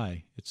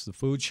 Bye. It's the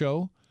Food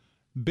Show.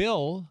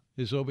 Bill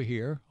is over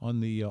here on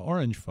the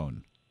orange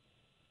phone.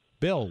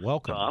 Bill,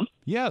 welcome. Tom?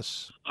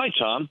 Yes. Hi,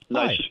 Tom.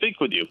 Hi. Nice to speak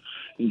with you.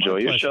 Enjoy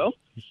your show.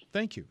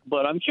 Thank you.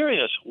 But I'm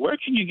curious, where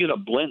can you get a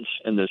Blintz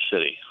in this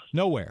city?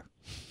 Nowhere.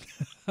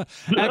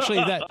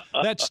 Actually,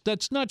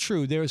 that's not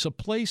true. There's a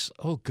place.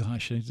 Oh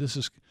gosh,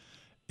 it's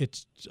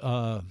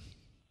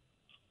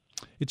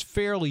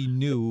fairly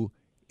new.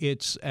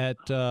 It's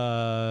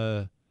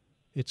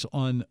it's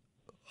on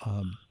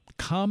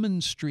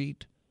Common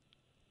Street,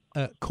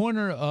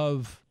 corner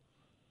of,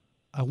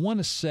 I want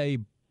to say,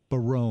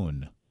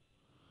 Barone.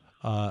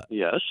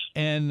 Yes.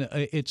 And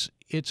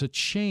it's a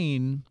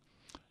chain,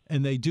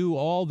 and they do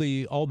all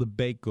the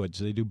baked goods.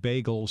 They do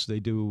bagels.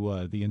 They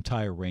do the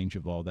entire range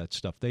of all that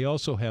stuff. They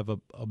also have a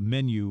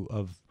menu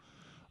of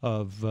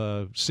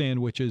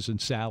sandwiches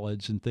and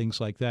salads and things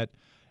like that.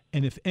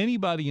 And if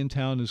anybody in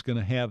town is going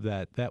to have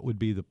that, that would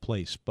be the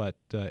place. But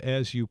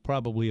as you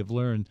probably have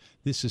learned,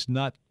 this is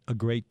not a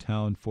great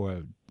town for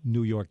a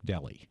New York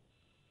deli.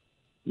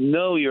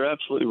 No, you're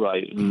absolutely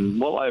right.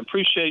 Well, I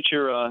appreciate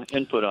your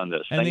input on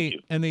this. Thank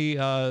you. And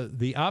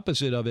the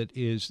opposite of it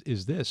is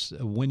this: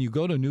 when you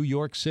go to New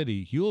York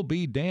City, you'll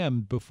be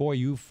damned before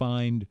you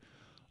find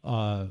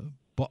crawfish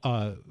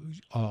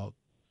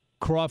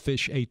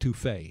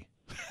étouffée.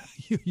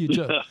 you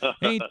just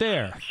ain't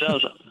there.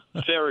 Sounds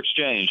a fair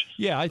exchange.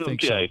 Yeah, I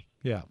think so.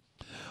 Yeah.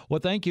 Well,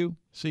 thank you.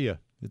 See ya.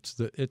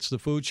 It's the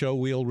food show.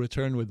 We'll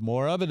return with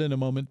more of it in a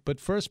moment. But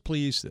first,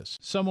 please, this.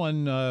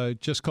 Someone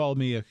just called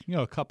me a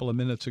couple of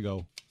minutes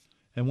ago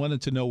and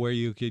wanted to know where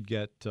you could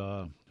get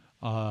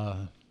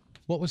what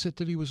was it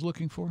that he was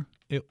looking for?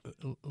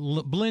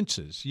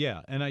 Blintzes,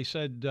 yeah. And I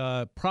said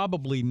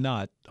probably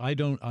not. I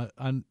know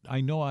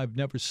I've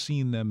never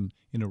seen them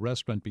in a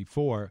restaurant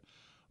before.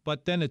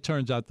 But then it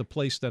turns out the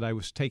place that I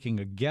was taking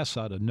a guess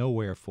out of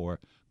nowhere for,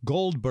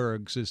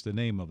 Goldberg's is the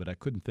name of it. I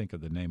couldn't think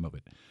of the name of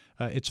it.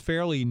 It's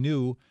fairly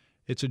new.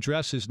 Its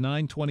address is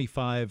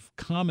 925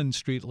 Common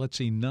Street. Let's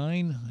see,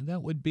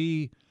 that would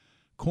be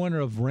corner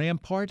of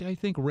Rampart, I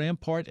think,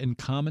 Rampart and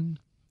Common.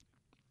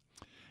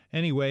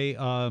 Anyway,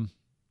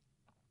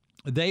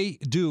 they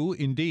do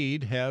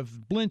indeed have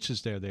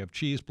blintzes there. They have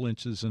cheese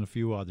blintzes and a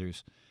few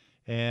others.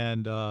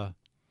 And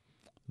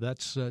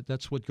that's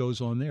what goes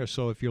on there.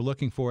 So if you're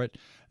looking for it,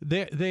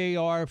 they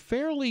are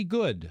fairly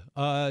good.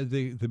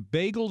 The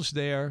bagels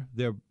there,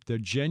 they're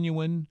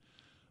genuine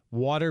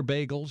water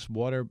bagels,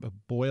 water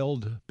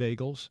boiled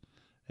bagels,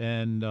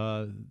 and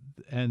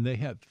they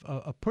have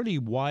a pretty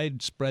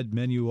widespread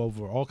menu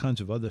over all kinds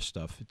of other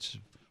stuff. It's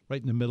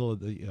right in the middle of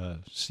the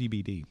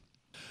CBD.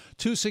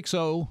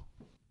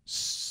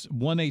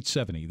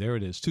 260-1870. There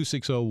it is.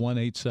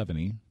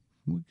 260-1870.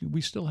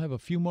 We still have a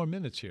few more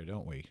minutes here,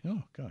 don't we?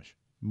 Oh gosh.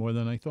 More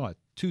than I thought.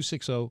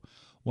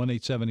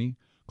 260-1870.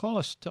 Call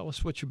us. Tell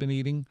us what you've been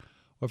eating,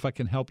 or if I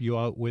can help you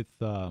out with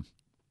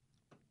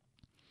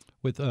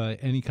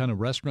any kind of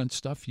restaurant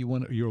stuff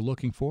you're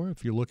looking for.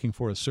 If you're looking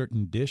for a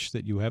certain dish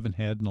that you haven't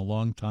had in a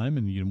long time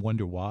and you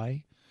wonder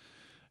why,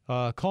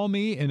 call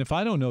me. And if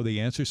I don't know the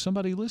answer,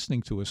 somebody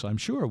listening to us, I'm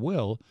sure,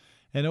 will.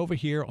 And over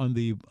here on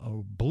the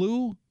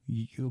blue-green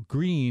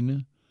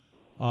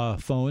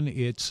phone,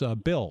 it's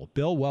Bill.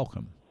 Bill,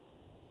 welcome.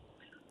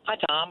 Hi,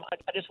 Tom. I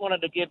just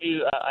wanted to give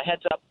you a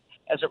heads up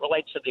as it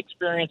relates to the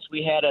experience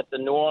we had at the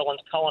New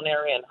Orleans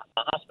Culinary and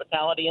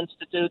Hospitality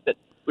Institute that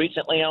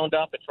recently owned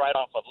up. It's right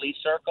off of Lee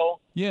Circle.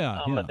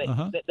 Yeah. They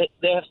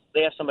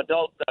have some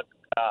adult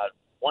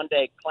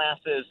one-day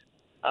classes.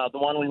 The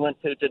one we went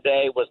to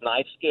today was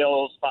Knife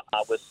Skills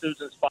with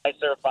Susan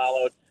Spicer,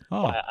 followed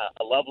by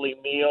a lovely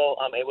meal.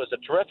 It was a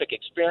terrific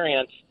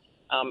experience.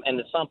 And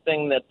it's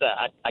something that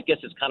I guess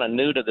is kind of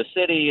new to the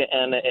city,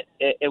 and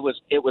it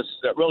was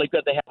really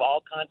good. They have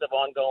all kinds of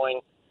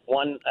ongoing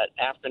one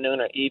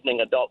afternoon or evening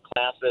adult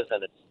classes,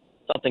 and it's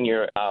something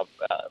your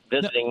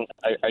visiting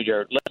or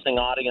your listening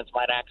audience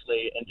might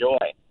actually enjoy.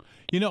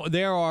 You know,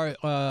 there are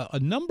a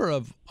number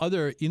of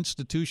other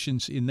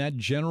institutions in that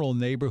general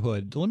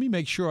neighborhood. Let me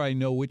make sure I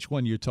know which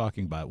one you're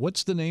talking about.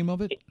 What's the name of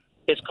it?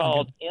 It's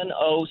called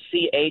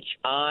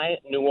NOCHI,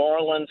 New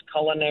Orleans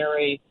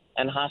Culinary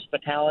and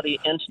Hospitality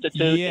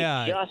Institute.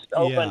 Yeah, it just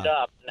opened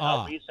up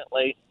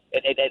recently.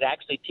 It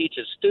actually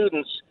teaches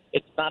students.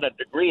 It's not a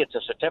degree; it's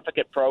a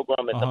certificate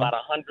program. It's about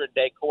a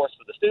 100-day course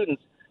for the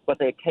students, but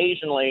they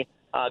occasionally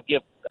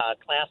give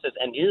classes,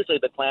 and usually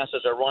the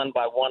classes are run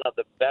by one of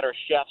the better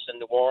chefs in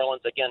New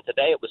Orleans. Again,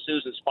 today it was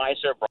Susan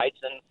Spicer.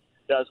 Brightson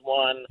does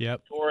one.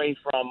 Yep. Tori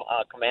from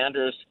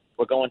Commanders.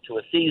 We're going to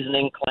a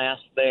seasoning class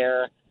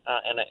there,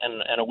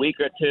 and a week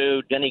or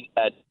two. Denny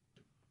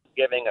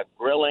giving a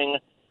grilling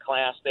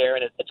class there,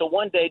 and it's a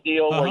one-day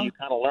deal where you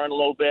kind of learn a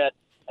little bit,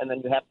 and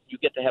then you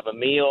get to have a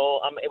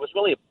meal. It was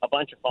really a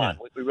bunch of fun.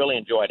 Yeah. We really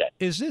enjoyed it.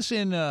 Is this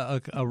in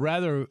a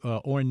rather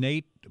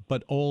ornate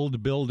but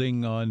old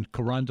building on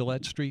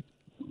Carondelet Street?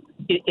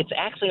 It's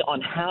actually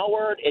on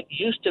Howard. It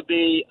used to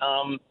be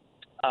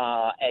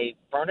a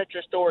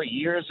furniture store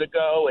years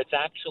ago. It's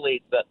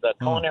actually the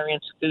Culinary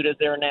Institute is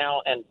there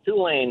now, and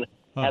Tulane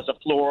has a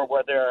floor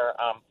where they're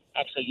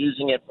actually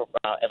using it for,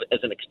 as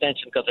an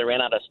extension because they ran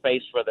out of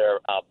space for their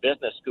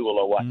business school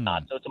or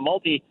whatnot. So it's a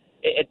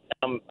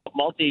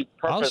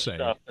multi-purpose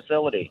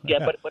facility. Yeah,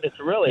 but it's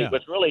really it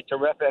was really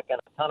terrific and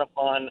a ton of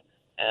fun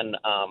and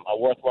a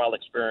worthwhile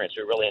experience.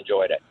 We really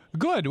enjoyed it.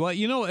 Good. Well,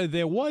 you know,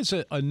 there was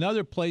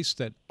another place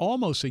that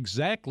almost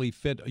exactly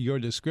fit your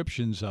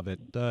descriptions of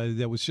it.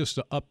 That was just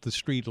up the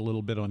street a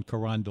little bit on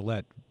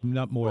Carondelet,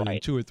 not more than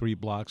 2 or 3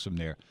 blocks from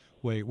there.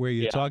 Where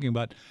you're talking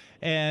about.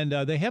 And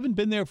they haven't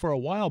been there for a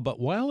while,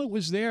 but while it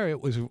was there, it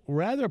was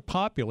rather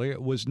popular.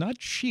 It was not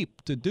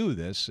cheap to do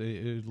this.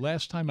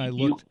 Last time I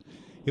looked,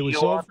 it was...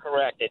 You are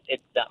correct.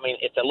 It's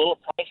a little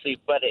pricey,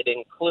 but it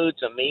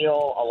includes a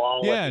meal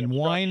along with... Yeah, and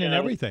wine and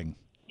everything.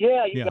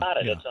 Yeah, you got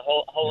it. Yeah. It's a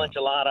whole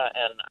enchilada,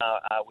 and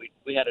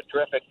we had a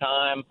terrific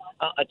time.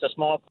 It's a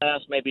small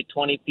class, maybe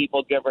 20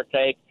 people, give or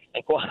take.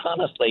 And quite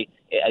honestly,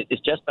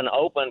 it's just been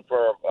open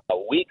for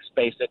weeks,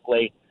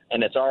 basically,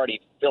 and it's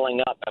already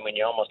filling up. I mean,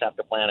 you almost have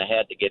to plan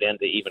ahead to get in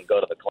to even go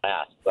to the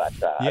class. But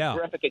a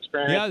terrific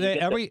experience.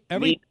 Yeah,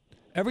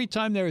 every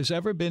time there has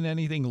ever been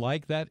anything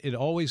like that, it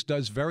always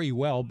does very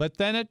well. But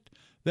then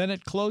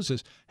it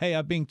closes. Hey,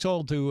 I'm being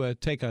told to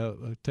take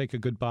a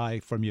goodbye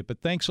from you,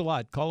 but thanks a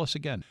lot. Call us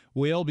again.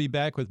 We'll be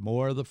back with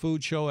more of The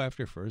Food Show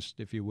after first,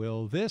 if you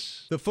will.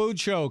 The Food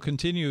Show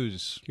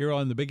continues here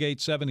on the Big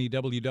 870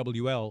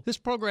 WWL. This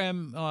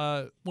program,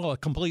 a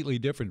completely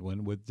different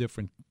one with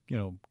different,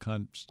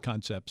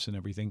 concepts and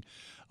everything,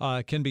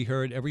 can be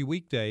heard every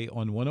weekday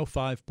on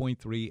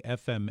 105.3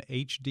 FM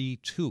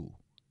HD2.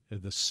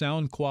 The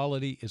sound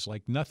quality is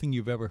like nothing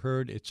you've ever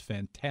heard. It's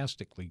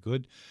fantastically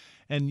good.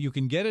 And you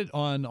can get it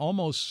on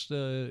almost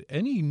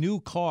any new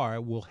car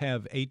will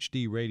have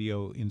HD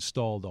radio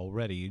installed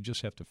already. You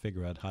just have to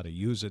figure out how to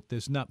use it.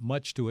 There's not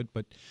much to it,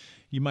 but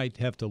you might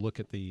have to look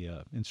at the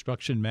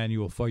instruction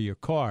manual for your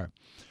car.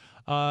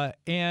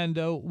 And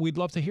we'd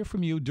love to hear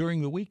from you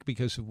during the week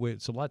because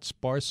it's a lot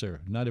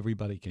sparser. Not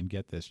everybody can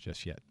get this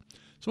just yet.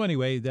 So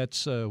anyway,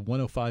 that's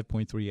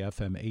 105.3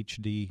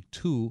 FM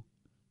HD2,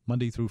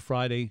 Monday through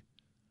Friday,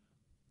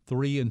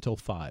 3 until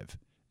 5.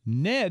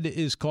 Ned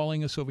is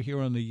calling us over here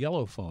on the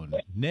yellow phone.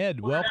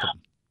 Ned,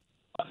 welcome.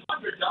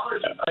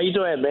 How you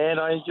doing, man?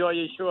 I enjoy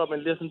your show. I've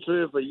been listening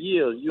to it for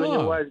years. You and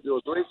your wife do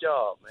a great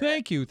job, man.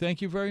 Thank you.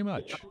 Thank you very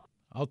much.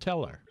 I'll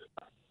tell her.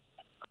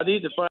 I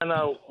need to find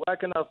out, where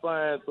can I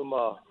find some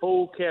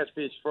whole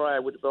catfish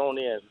fried with the bone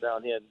ends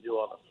down here in New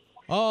Orleans?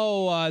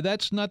 Oh,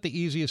 that's not the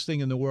easiest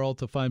thing in the world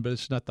to find, but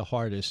it's not the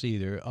hardest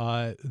either.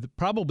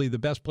 Probably the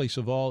best place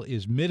of all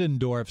is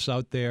Middendorf's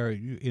out there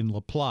in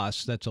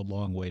Laplace. That's a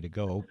long way to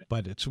go,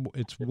 but it's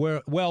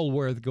well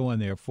worth going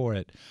there for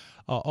it.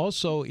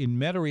 Also in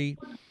Metairie,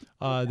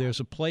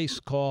 there's a place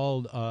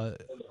called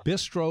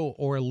Bistro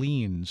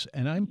Orleans,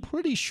 and I'm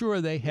pretty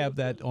sure they have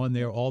that on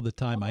there all the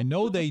time. I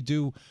know they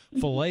do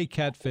filet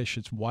catfish.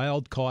 It's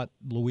wild-caught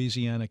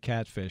Louisiana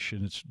catfish,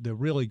 and they're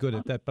really good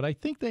at that. But I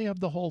think they have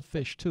the whole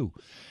fish, too.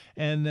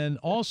 And then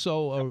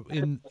also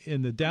in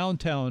the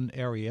downtown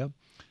area,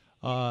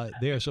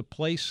 there's a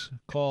place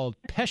called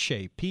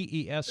Pesce,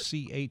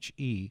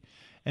 Pesche,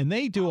 and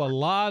they do a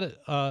lot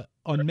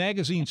on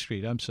Magazine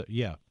Street.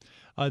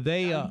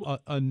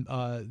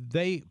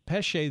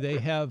 Pesce, they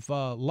have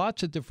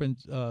lots of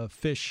different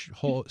fish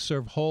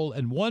served whole,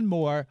 and one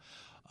more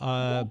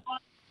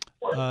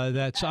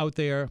that's out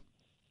there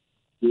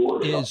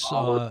is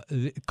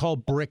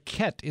called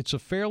Briquette. It's a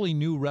fairly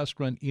new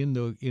restaurant in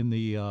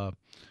the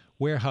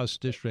Warehouse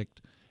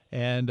District,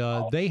 and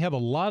they have a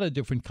lot of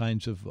different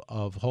kinds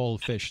of whole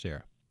fish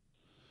there.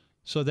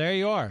 So there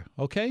you are.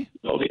 Okay.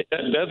 Okay,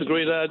 that's a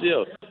great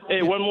idea.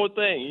 Hey, one more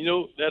thing.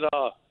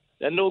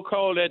 That no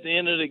call at the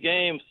end of the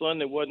game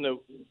Sunday wasn't a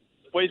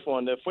first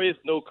one. The first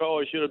no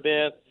call should have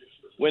been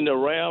when the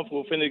Rams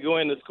were finna go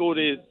in to score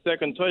their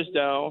second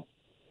touchdown,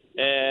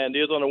 and it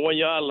was on the 1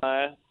 yard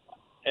line,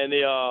 and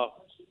they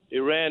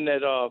ran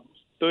that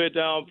third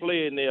down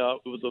play, and it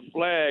was a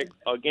flag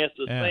against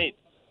the Saints,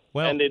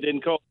 and they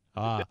didn't call.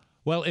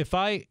 Well, if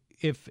I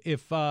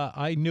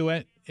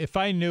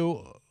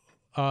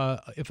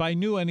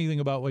knew anything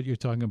about what you're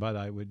talking about,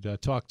 I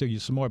would talk to you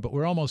some more. But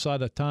we're almost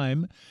out of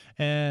time.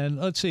 And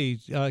let's see,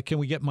 can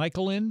we get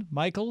Michael in?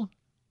 Michael?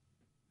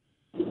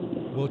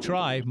 We'll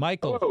try.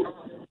 Michael. Hello.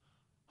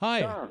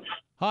 Hi. John.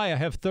 Hi, I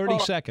have 30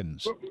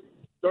 seconds.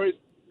 Sorry,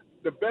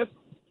 the best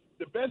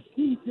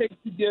king cake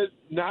to get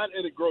not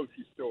at a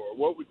grocery store,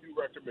 what would you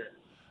recommend?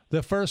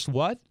 The first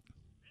what?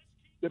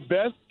 The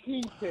best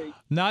king cake.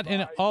 Not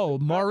in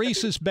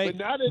Maurice's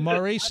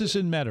Maurice's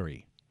in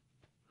Metairie.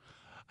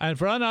 And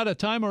if we're out of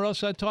time, or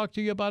else I'd talk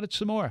to you about it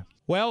some more.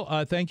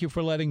 Well, thank you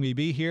for letting me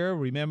be here.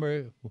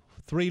 Remember,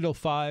 3 to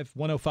 5,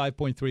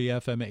 105.3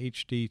 FM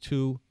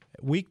HD2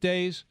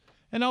 weekdays.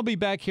 And I'll be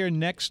back here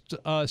next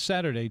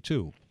Saturday,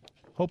 too.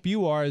 Hope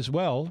you are as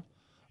well.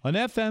 On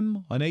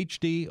FM, on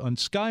HD, on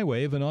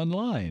Skywave, and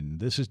online.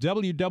 This is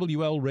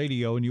WWL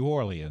Radio New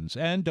Orleans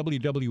and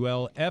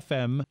WWL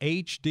FM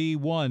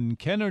HD1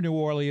 Kenner, New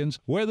Orleans,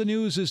 where the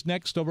news is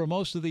next over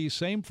most of these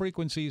same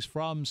frequencies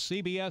from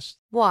CBS.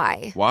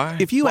 Why?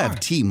 If you have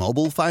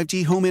T-Mobile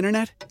 5G home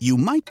internet, you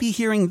might be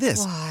hearing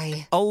this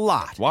a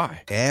lot.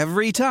 Why?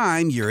 Every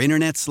time your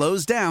internet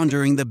slows down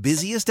during the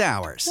busiest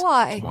hours.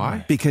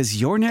 Why? Because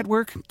your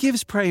network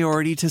gives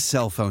priority to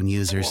cell phone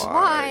users.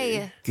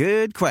 Why?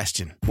 Good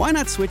question. Why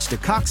not switch to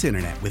Cox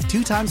Internet with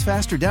 2 times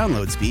faster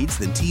download speeds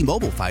than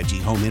T-Mobile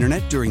 5G home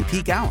internet during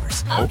peak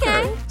hours?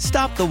 Okay.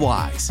 Stop the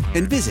whys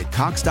and visit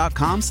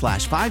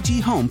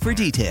cox.com/5G home for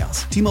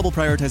details. T-Mobile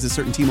prioritizes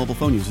certain T-Mobile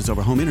phone users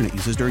over home internet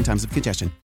users during times of congestion.